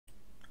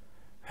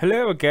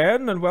Hello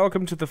again and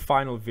welcome to the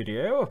final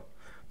video.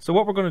 So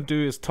what we're going to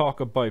do is talk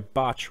about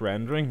batch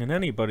rendering, and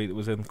anybody that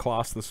was in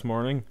class this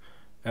morning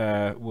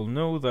will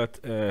know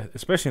that,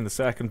 especially in the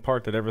second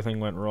part, that everything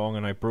went wrong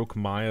and I broke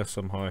Maya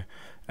somehow,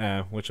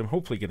 which I'm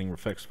hopefully getting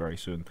fixed very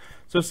soon.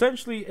 So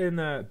essentially in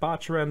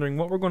batch rendering,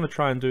 what we're going to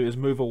try and do is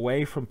move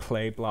away from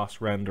play blast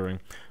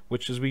rendering,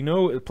 which, as we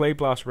know, play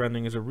blast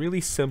rendering is a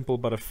really simple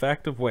but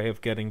effective way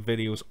of getting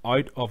videos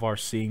out of our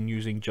scene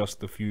using just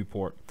the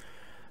viewport.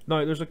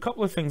 Now, there's a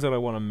couple of things that I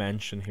want to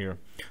mention here.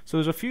 So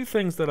there's a few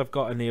things that I've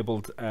got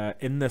enabled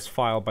in this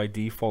file by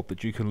default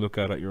that you can look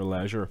at your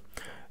leisure.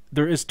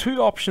 There is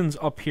two options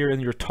up here in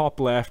your top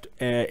left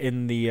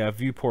in the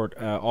viewport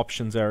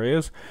options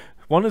areas.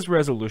 One is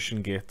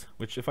resolution gate,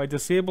 which if I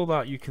disable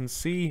that, you can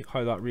see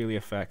how that really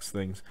affects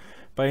things.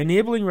 By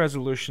enabling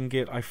resolution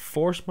gate, I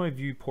force my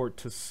viewport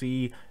to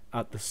see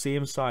at the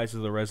same size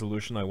as the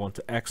resolution I want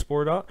to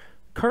export at.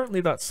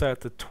 Currently that's set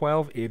to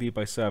 1280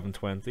 by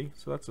 720,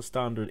 so that's a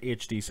standard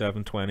HD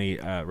 720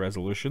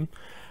 resolution.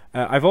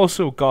 I've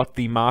also got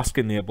the mask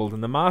enabled,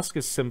 and the mask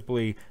is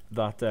simply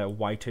that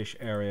whitish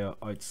area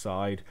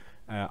outside.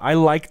 I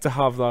like to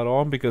have that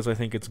on because I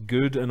think it's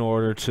good in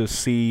order to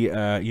see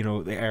you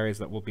know, the areas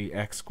that will be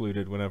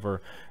excluded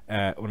whenever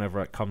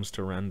it comes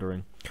to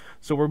rendering.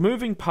 So we're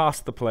moving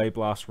past the play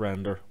blast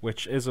render,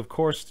 which is of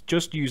course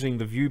just using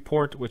the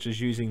viewport, which is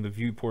using the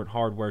viewport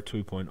hardware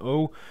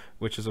 2.0,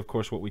 which is of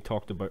course what we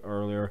talked about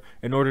earlier,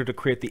 in order to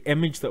create the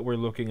image that we're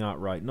looking at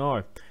right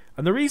now.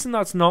 And the reason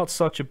that's not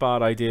such a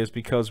bad idea is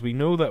because we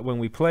know that when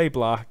we play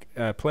back,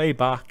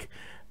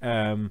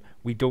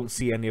 we don't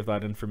see any of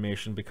that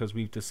information because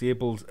we've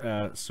disabled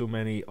so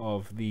many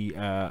of the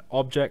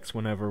objects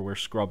whenever we're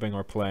scrubbing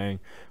or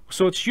playing.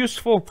 So it's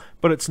useful,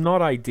 but it's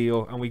not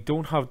ideal, and we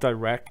don't have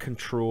direct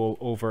control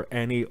over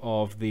any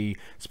of the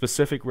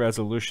specific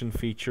resolution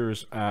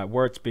features,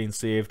 where it's being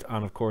saved,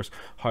 and of course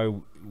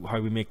how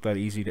we make that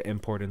easy to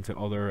import into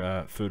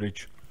other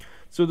footage.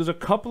 So there's a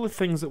couple of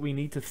things that we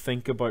need to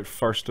think about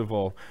first of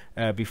all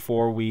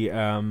before we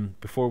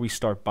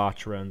start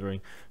batch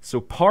rendering. So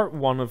part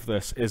one of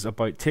this is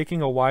about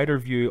taking a wider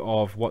view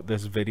of what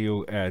this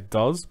video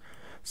does.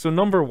 So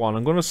number one,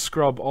 I'm going to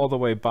scrub all the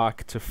way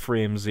back to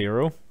frame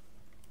 0.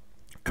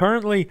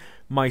 Currently,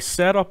 my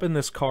setup in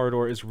this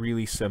corridor is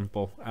really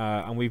simple,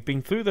 and we've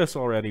been through this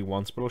already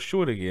once, but I'll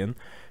show it again.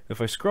 If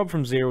I scrub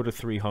from 0 to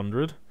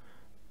 300,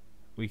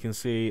 we can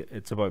see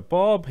it's about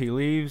Bob. He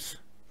leaves,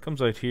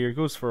 comes out here,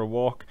 goes for a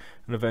walk,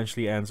 and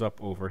eventually ends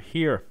up over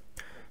here.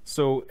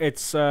 So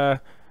it's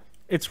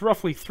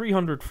roughly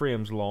 300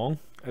 frames long.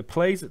 It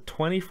plays at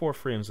 24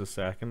 frames a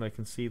second. I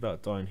can see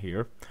that down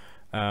here.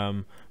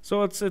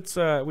 So it's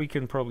we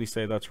can probably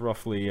say that's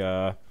roughly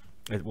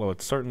well,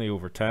 it's certainly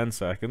over 10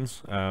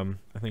 seconds. I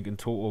think in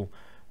total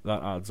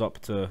that adds up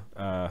to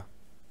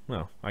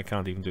well, I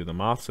can't even do the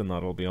maths in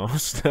that, I'll be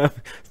honest.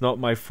 It's not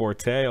my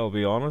forte, I'll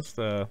be honest.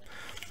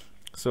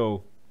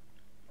 So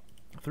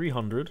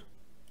 300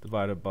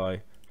 divided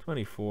by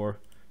 24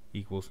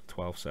 equals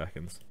 12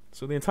 seconds.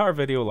 So the entire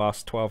video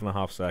lasts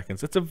 12.5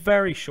 seconds. It's a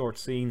very short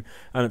scene,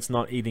 and it's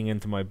not eating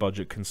into my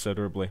budget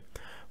considerably.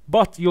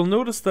 But you'll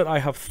notice that I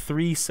have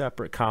 3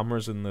 separate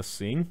cameras in this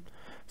scene.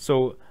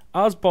 So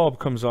as Bob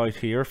comes out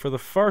here, for the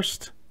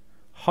first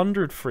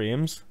 100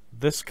 frames,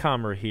 this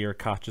camera here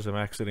catches him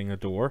exiting a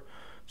door.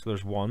 So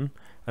there's one.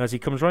 And as he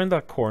comes around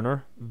that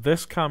corner,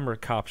 this camera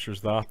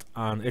captures that,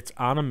 and it's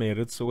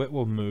animated, so it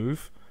will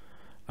move.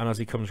 And as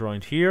he comes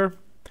around here,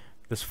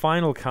 this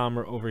final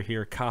camera over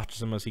here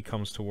catches him as he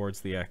comes towards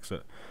the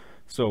exit.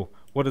 So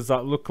what does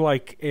that look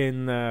like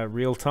in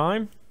real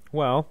time?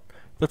 Well,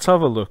 let's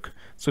have a look.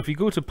 So if you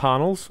go to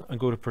panels and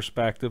go to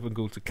perspective and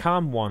go to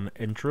cam 1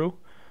 intro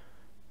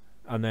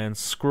and then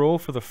scroll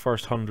for the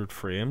first 100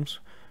 frames,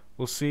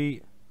 we'll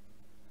see,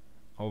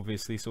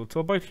 obviously, so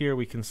till about here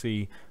we can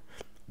see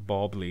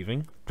Bob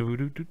leaving. Oh,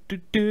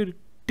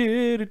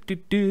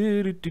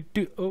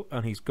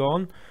 and he's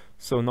gone.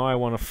 So now I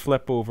want to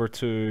flip over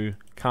to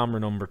camera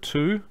number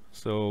 2,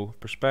 so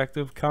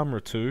perspective, camera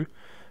 2,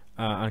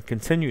 and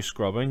continue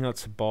scrubbing.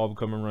 That's Bob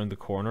coming around the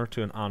corner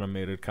to an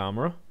animated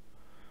camera.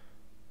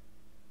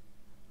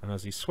 And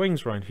as he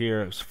swings around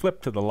here, it's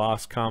flipped to the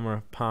last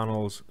camera,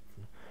 panels,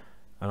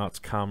 and that's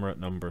camera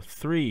number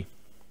 3.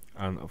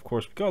 And of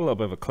course we've got a little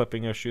bit of a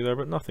clipping issue there,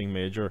 but nothing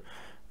major.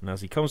 And as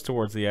he comes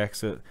towards the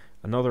exit,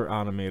 another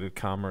animated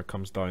camera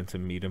comes down to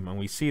meet him, and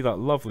we see that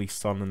lovely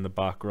sun in the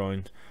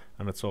background,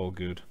 and it's all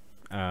good.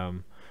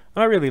 And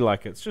I really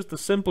like it. It's just a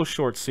simple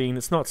short scene.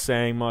 It's not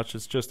saying much.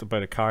 It's just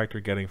about a character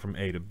getting from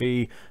A to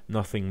B,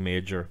 nothing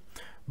major.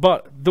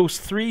 But those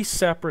 3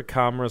 separate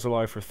cameras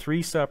allow for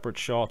 3 separate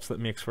shots that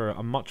makes for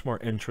a much more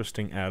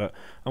interesting edit.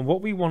 And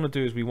what we want to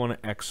do is we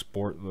want to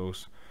export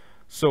those.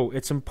 So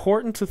it's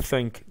important to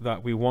think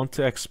that we want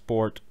to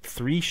export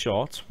 3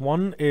 shots.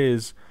 One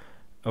is,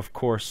 of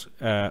course,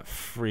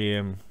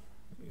 frame,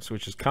 so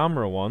which is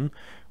camera 1,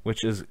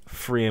 which is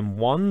frame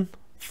 1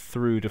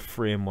 through to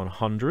frame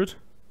 100.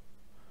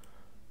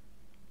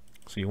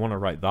 So you want to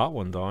write that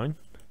one down.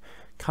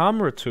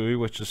 Camera 2,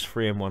 which is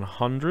frame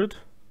 100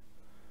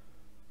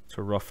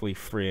 to roughly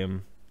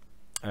frame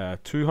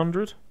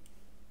 200.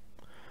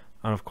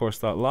 And of course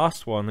that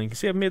last one, and you can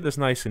see I've made this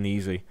nice and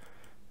easy.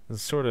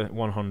 It's sort of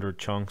 100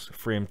 chunks,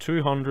 frame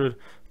 200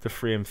 to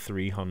frame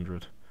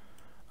 300.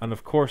 And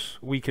of course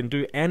we can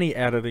do any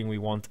editing we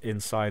want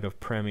inside of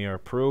Premiere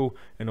Pro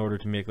in order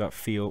to make that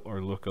feel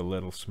or look a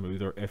little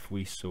smoother if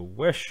we so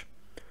wish.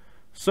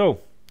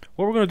 So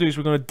what we're going to do is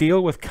we're going to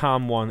deal with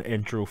Cam 1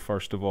 intro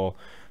first of all.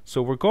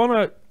 So we're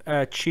going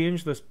to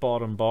change this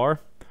bottom bar.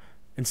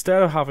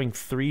 Instead of having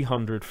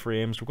 300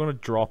 frames, we're going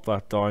to drop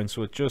that down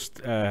so it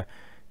just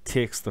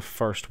takes the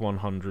first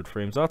 100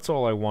 frames. That's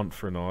all I want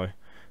for now.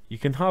 You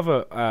can have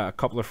a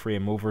couple of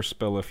frame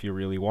overspill if you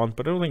really want,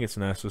 but I don't think it's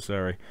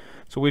necessary.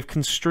 So we've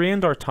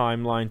constrained our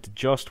timeline to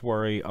just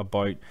worry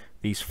about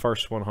these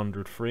first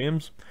 100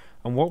 frames.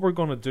 And what we're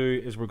going to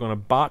do is we're going to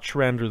batch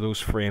render those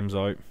frames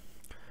out,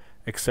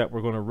 except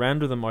we're going to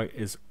render them out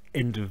as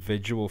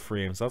individual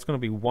frames. That's going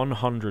to be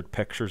 100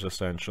 pictures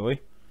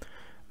essentially.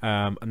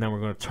 And then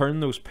we're going to turn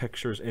those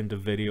pictures into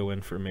video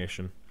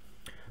information.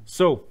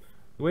 So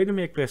the way to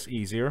make this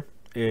easier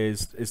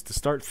is to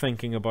start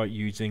thinking about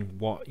using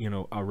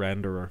a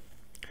renderer.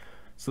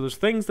 So there's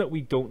things that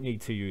we don't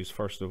need to use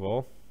first of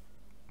all.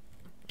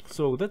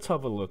 So let's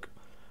have a look.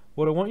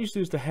 What I want you to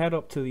do is to head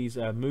up to these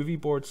movie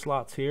board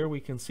slats here. We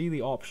can see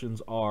the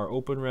options are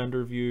open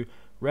render view,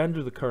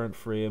 render the current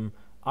frame,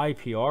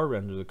 IPR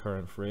render the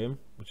current frame,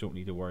 which you don't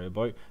need to worry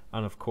about,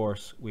 and of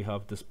course we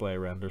have display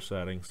render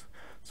settings.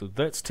 So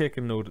let's take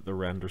a note at the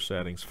render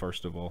settings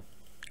first of all,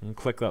 and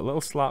click that little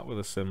slat with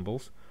the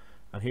symbols.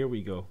 And here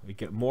we go. We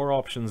get more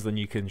options than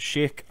you can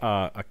shake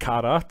a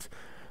cat at.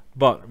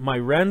 But my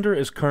render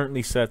is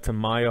currently set to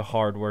Maya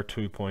Hardware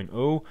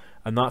 2.0,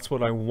 and that's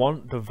what I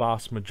want the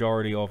vast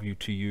majority of you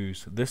to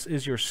use. This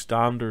is your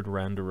standard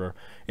renderer.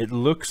 It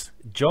looks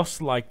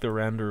just like the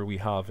renderer we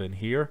have in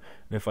here.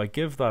 And if I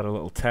give that a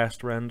little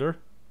test render,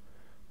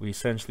 we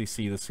essentially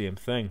see the same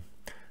thing.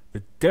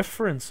 The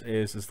difference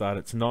is that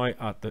it's now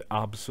at the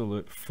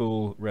absolute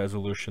full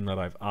resolution that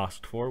I've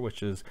asked for,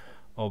 which is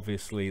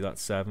obviously that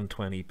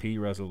 720p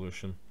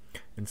resolution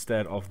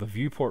instead of the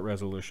viewport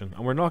resolution,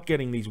 and we're not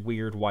getting these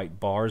weird white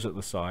bars at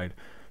the side.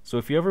 So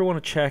if you ever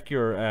want to check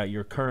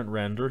your current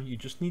render, you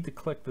just need to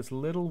click this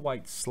little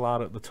white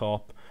slat at the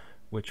top,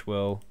 which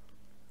will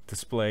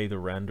display the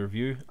render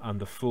view and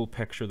the full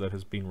picture that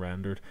has been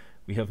rendered.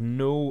 We have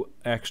no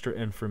extra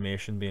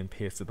information being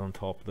pasted on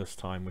top this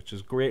time, which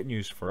is great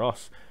news for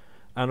us.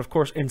 And of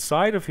course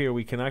inside of here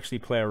we can actually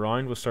play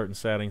around with certain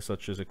settings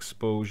such as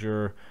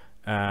exposure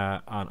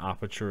and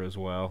aperture as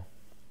well,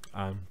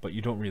 but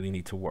you don't really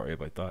need to worry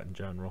about that in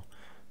general,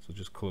 so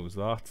just close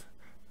that.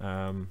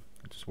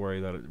 Just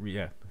worry that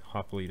it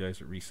happily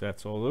days it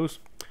resets all those.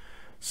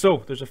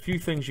 So there's a few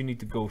things you need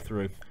to go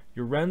through.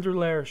 Your render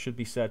layer should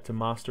be set to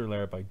master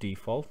layer by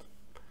default.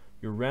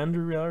 Your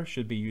render layer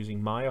should be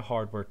using Maya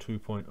Hardware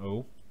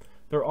 2.0.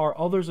 There are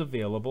others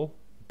available,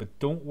 but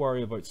don't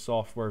worry about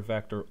Software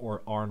Vector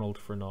or Arnold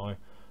for now.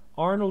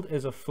 Arnold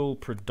is a full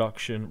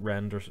production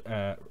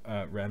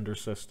render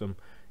system.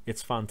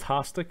 It's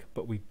fantastic,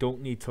 but we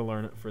don't need to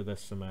learn it for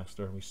this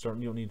semester. We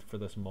certainly don't need it for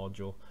this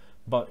module.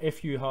 But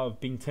if you have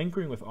been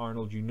tinkering with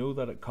Arnold, you know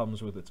that it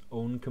comes with its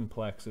own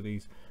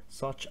complexities,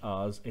 such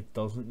as it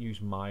doesn't use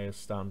Maya's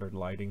standard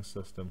lighting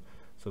system.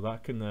 So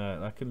that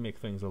can make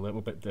things a little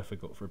bit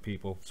difficult for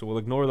people. So we'll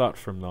ignore that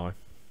from now.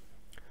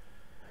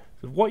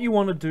 So what you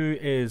want to do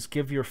is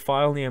give your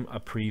file name a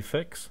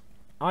prefix.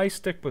 I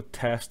stick with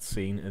test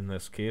scene in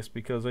this case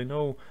because I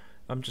know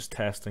I'm just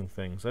testing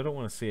things. I don't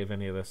want to save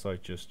any of this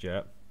out just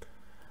yet.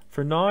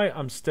 For now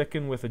I'm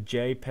sticking with a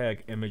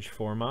JPEG image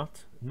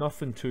format.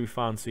 Nothing too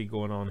fancy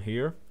going on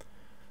here.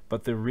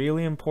 But the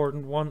really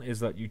important one is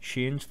that you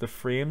change the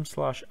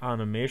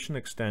frame/animation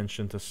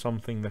extension to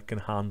something that can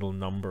handle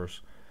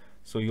numbers.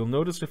 So you'll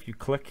notice if you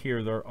click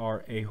here there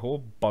are a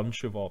whole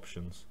bunch of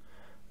options.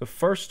 The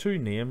first two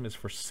name is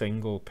for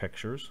single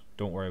pictures,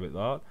 don't worry about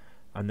that.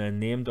 And then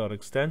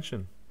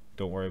name.extension,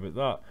 don't worry about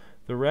that.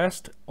 The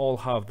rest all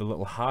have the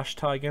little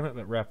hashtag in it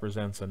that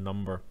represents a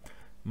number.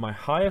 My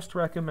highest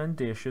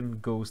recommendation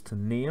goes to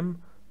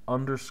name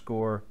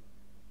underscore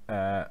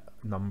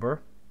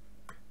number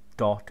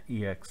dot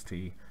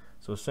ext.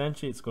 So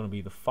essentially it's going to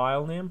be the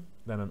file name,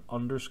 then an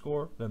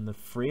underscore, then the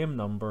frame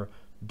number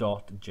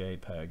dot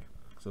jpeg.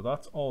 So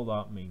that's all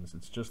that means.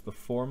 It's just the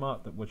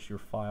format that which your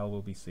file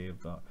will be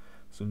saved at.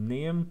 So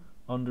name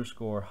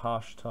underscore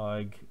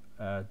hashtag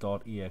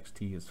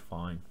 .ext is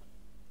fine.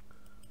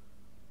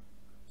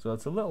 So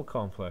it's a little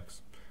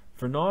complex.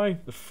 For now,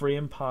 the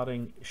frame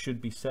padding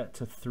should be set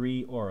to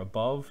 3 or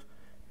above.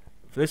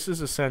 This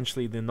is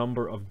essentially the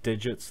number of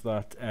digits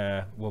that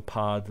will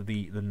pad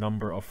the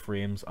number of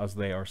frames as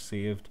they are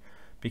saved.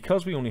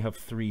 Because we only have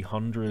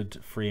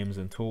 300 frames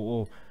in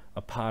total,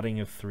 a padding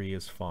of 3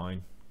 is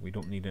fine. We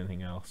don't need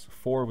anything else.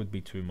 4 would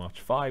be too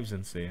much. 5's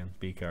insane.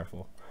 Be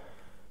careful.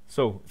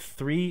 So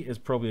 3 is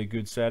probably a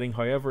good setting.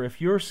 However,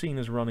 if your scene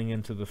is running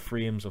into the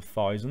frames of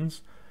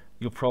thousands,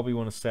 you'll probably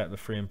want to set the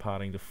frame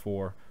padding to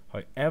 4.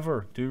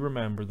 However, do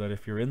remember that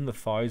if you're in the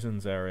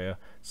thousands area,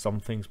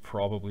 something's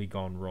probably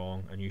gone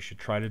wrong, and you should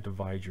try to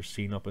divide your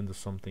scene up into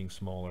something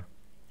smaller.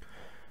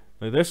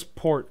 Now this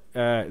part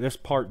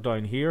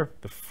down here,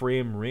 the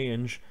frame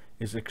range,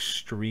 is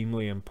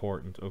extremely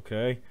important,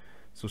 okay?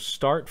 So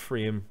start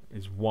frame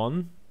is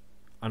 1,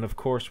 and of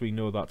course we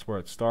know that's where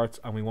it starts,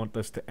 and we want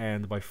this to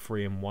end by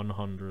frame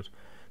 100.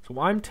 So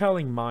I'm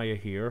telling Maya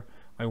here,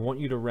 I want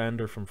you to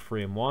render from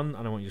frame 1,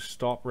 and I want you to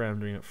stop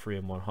rendering at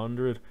frame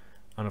 100.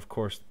 And of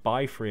course,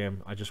 by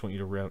frame, I just want you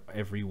to render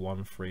every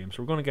 1 frame.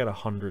 So we're going to get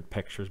 100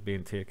 pictures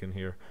being taken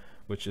here,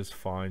 which is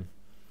fine.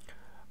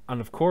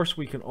 And of course,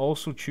 we can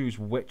also choose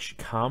which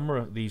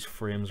camera these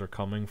frames are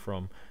coming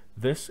from.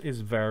 This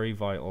is very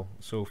vital.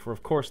 So for,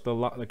 of course,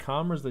 the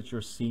cameras that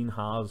your scene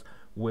has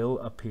will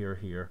appear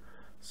here.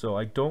 So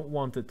I don't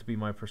want it to be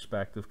my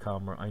perspective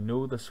camera. I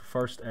know this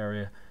first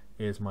area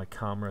is my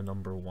camera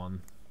number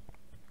 1.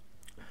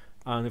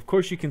 And of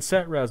course you can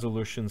set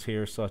resolutions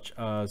here, such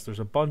as there's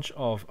a bunch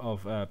of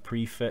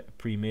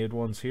pre-made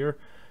ones here.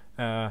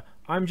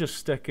 I'm just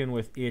sticking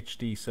with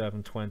HD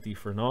 720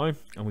 for now,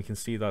 and we can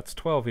see that's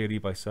 1280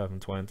 by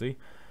 720.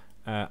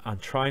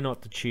 And try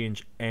not to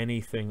change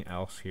anything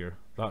else here.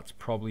 That's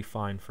probably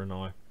fine for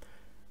now.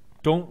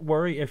 Don't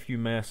worry if you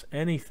mess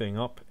anything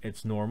up,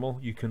 it's normal.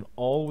 You can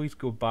always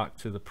go back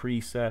to the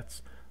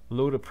presets,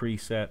 load a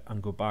preset,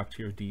 and go back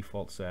to your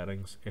default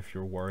settings if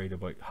you're worried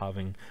about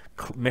having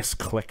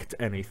misclicked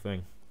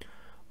anything.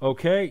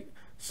 Okay,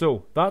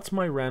 so that's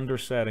my render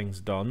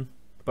settings done,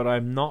 but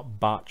I'm not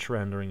batch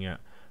rendering yet.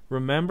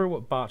 Remember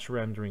what batch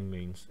rendering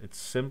means. It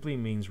simply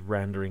means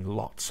rendering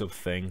lots of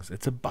things.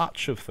 It's a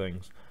batch of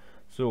things.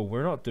 So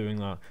we're not doing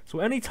that.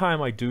 So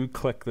anytime I do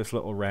click this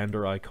little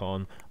render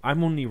icon,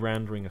 I'm only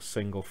rendering a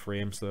single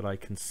frame so that I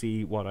can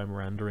see what I'm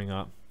rendering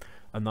at,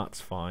 and that's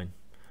fine.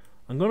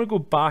 I'm going to go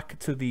back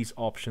to these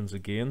options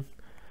again.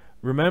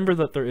 Remember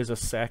that there is a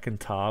second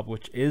tab,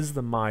 which is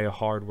the Maya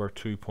Hardware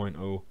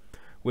 2.0,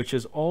 which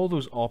is all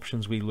those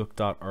options we looked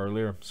at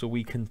earlier. So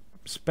we can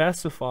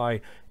specify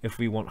if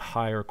we want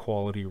higher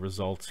quality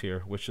results here,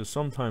 which is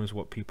sometimes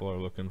what people are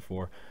looking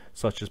for,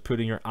 such as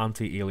putting your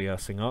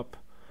anti-aliasing up,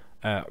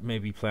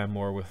 maybe playing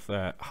more with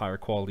higher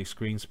quality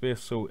screen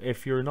space. So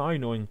if you're now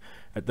knowing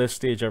at this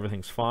stage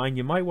everything's fine,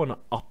 you might want to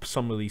up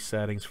some of these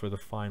settings for the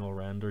final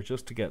render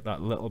just to get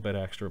that little bit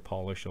extra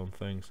polish on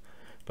things,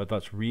 but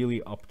that's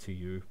really up to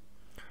you.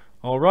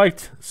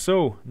 Alright,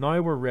 so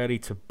now we're ready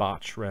to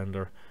batch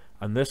render,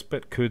 and this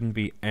bit couldn't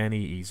be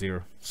any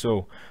easier.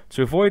 So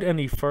to avoid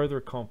any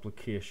further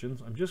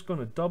complications, I'm just going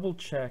to double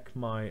check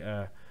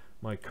my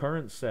my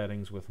current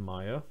settings with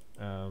Maya.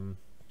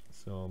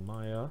 So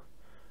Maya,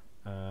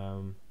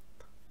 and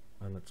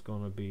it's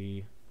going to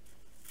be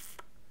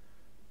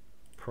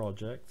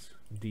projects,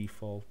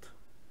 default,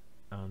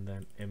 and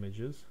then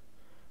images.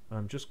 And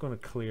I'm just going to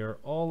clear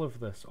all of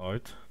this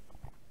out.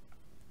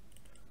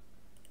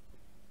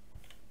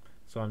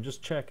 So I'm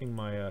just checking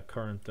my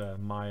current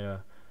Maya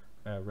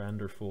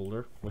render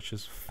folder, which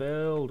is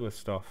filled with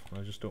stuff.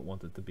 I just don't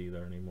want it to be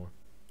there anymore.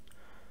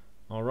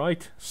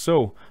 Alright,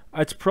 so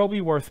it's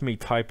probably worth me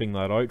typing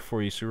that out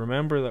for you. So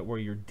remember that where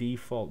your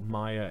default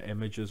Maya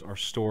images are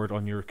stored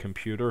on your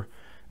computer,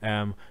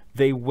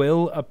 they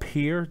will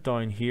appear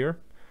down here.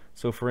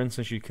 So for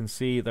instance, you can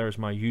see there's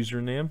my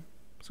username.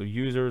 So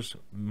users,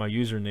 my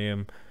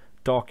username,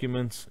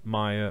 documents,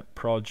 Maya,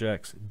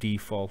 projects,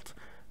 default.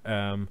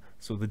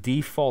 So the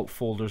default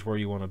folder is where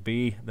you want to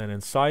be. Then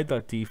inside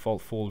that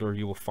default folder,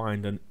 you will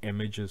find an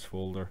images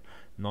folder.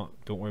 Don't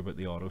worry about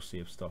the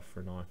autosave stuff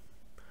for now.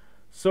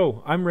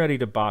 So I'm ready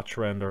to batch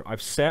render.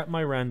 I've set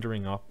my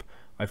rendering up.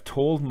 I've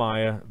told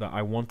Maya that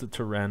I want it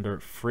to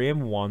render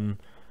frame 1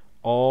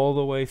 all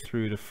the way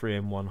through to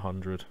frame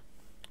 100,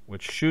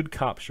 which should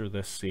capture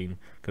this scene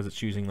because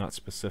it's using that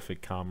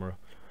specific camera.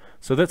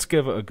 So let's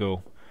give it a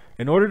go.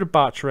 In order to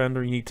batch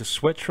render, you need to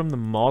switch from the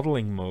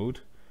modeling mode,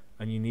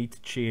 and you need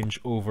to change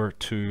over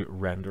to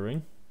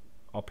rendering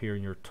up here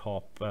in your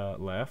top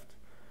left,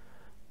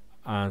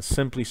 and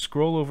simply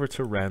scroll over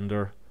to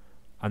render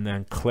and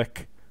then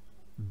click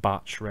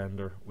batch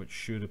render, which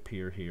should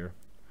appear here,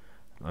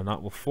 and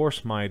that will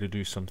force Maya to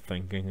do some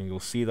thinking, and you'll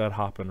see that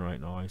happen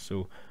right now.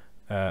 So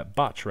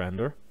batch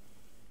render,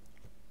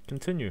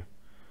 continue.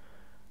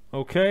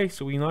 Okay,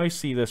 so we now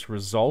see this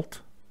result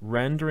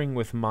rendering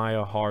with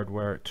Maya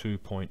Hardware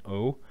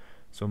 2.0.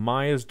 so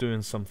Maya's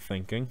doing some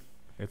thinking,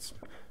 it's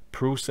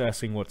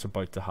processing what's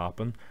about to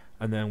happen,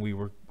 and then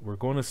we're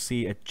going to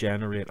see it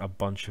generate a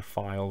bunch of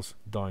files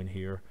down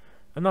here,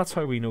 and that's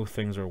how we know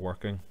things are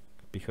working,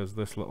 because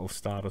this little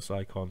status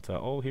icon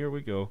tells, oh, here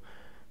we go,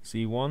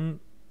 see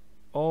 1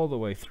 all the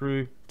way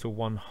through to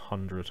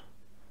 100.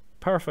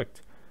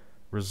 Perfect.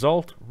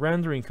 Result,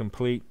 rendering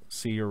complete.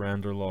 See your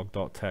render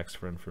log.txt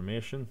for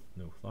information.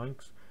 No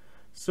thanks.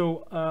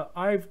 So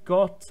I've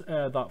got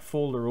that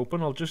folder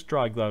open. I'll just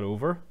drag that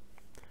over,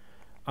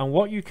 and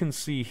what you can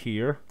see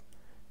here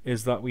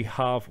is that we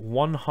have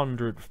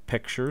 100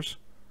 pictures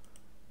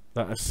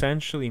that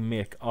essentially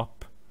make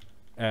up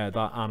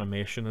that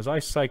animation. As I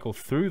cycle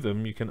through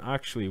them, you can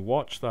actually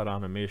watch that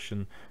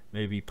animation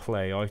maybe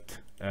play out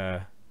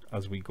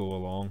as we go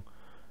along.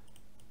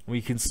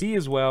 We can see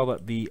as well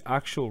that the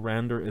actual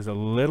render is a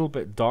little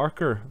bit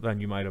darker than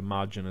you might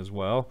imagine as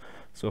well.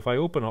 So if I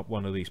open up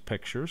one of these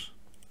pictures,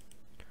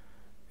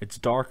 it's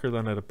darker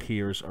than it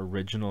appears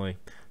originally.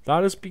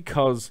 That is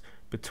because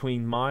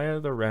between Maya,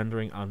 the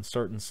rendering, and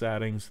certain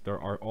settings,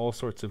 there are all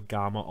sorts of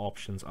gamma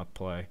options at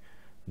play.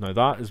 Now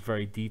that is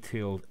very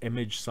detailed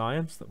image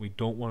science that we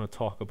don't want to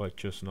talk about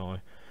just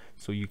now.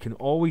 So you can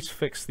always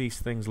fix these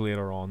things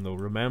later on though.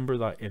 Remember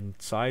that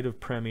inside of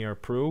Premiere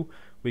Pro,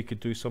 we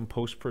could do some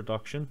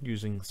post-production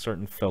using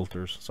certain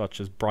filters such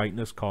as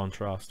brightness,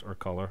 contrast, or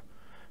color.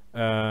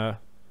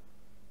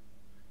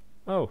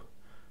 Oh,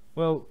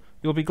 well,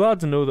 you'll be glad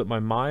to know that my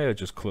Maya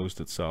just closed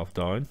itself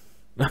down.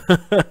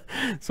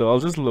 So I'll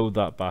just load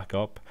that back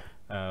up.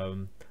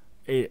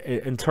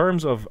 In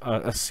terms of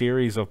a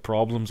series of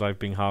problems I've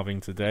been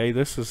having today,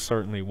 this is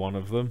certainly one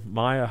of them.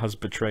 Maya has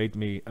betrayed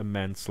me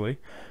immensely.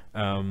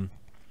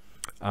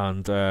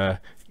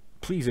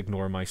 Please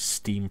ignore my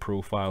Steam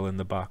profile in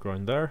the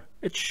background there.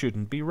 It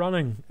shouldn't be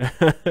running.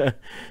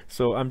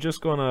 So I'm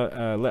just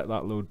gonna let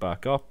that load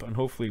back up, and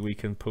hopefully we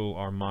can pull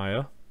our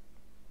Maya.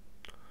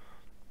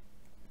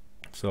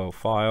 So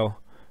file,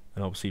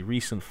 and obviously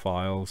recent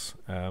files,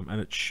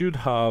 and it should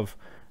have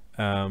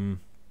my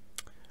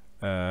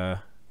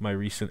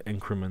recent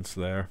increments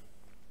there.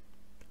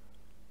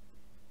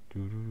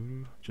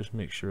 Just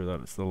make sure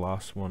that it's the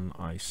last one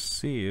I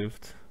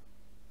saved.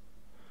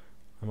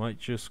 I might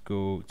just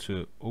go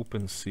to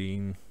open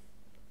scene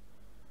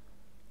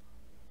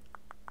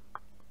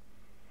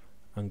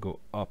and go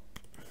up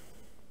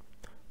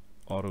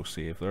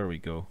autosave. There we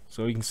go.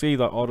 So you can see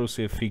that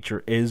autosave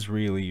feature is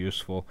really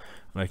useful,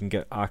 and I can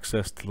get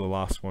access to the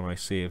last one I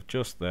saved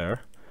just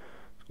there.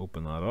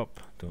 Open that up,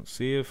 don't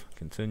save,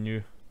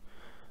 continue.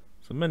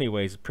 So in many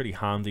ways, a pretty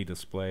handy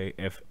display,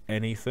 if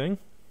anything.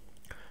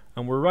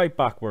 And we're right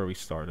back where we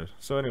started.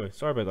 So anyway,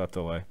 sorry about that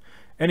delay.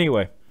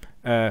 Anyway,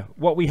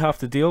 what we have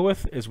to deal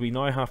with is we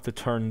now have to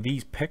turn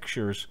these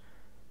pictures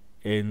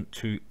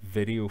into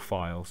video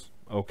files.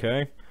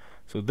 Okay,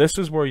 so this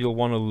is where you'll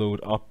want to load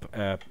up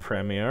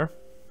Premiere.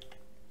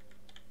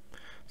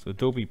 So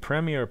Adobe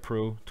Premiere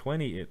Pro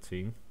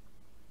 2018.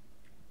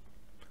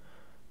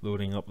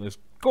 Loading up this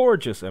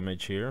gorgeous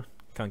image here.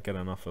 Can't get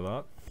enough of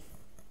that.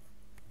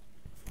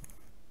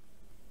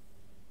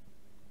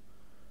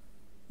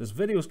 This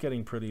video is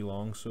getting pretty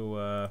long,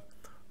 so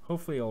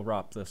hopefully I'll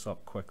wrap this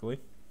up quickly.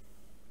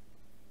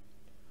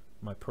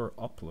 My per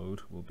upload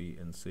will be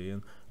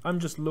insane. I'm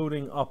just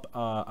loading up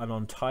an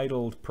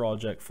untitled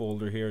project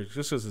folder here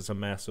just because it's a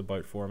mess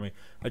about for me.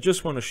 I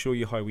just want to show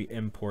you how we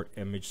import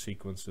image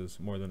sequences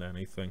more than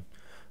anything.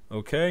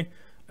 Okay,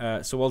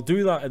 so I'll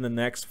do that in the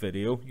next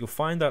video. You'll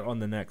find that on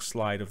the next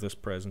slide of this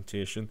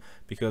presentation,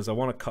 because I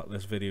want to cut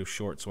this video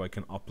short so I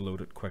can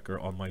upload it quicker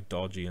on my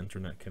dodgy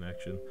internet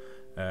connection.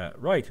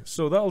 Right,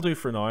 so that'll do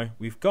for now.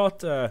 We've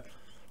got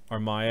our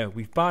Maya,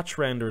 we've batch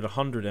rendered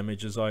 100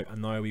 images out,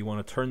 and now we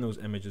want to turn those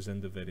images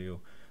into video.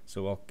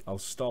 So I'll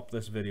stop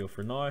this video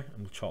for now and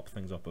we'll chop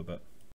things up a bit.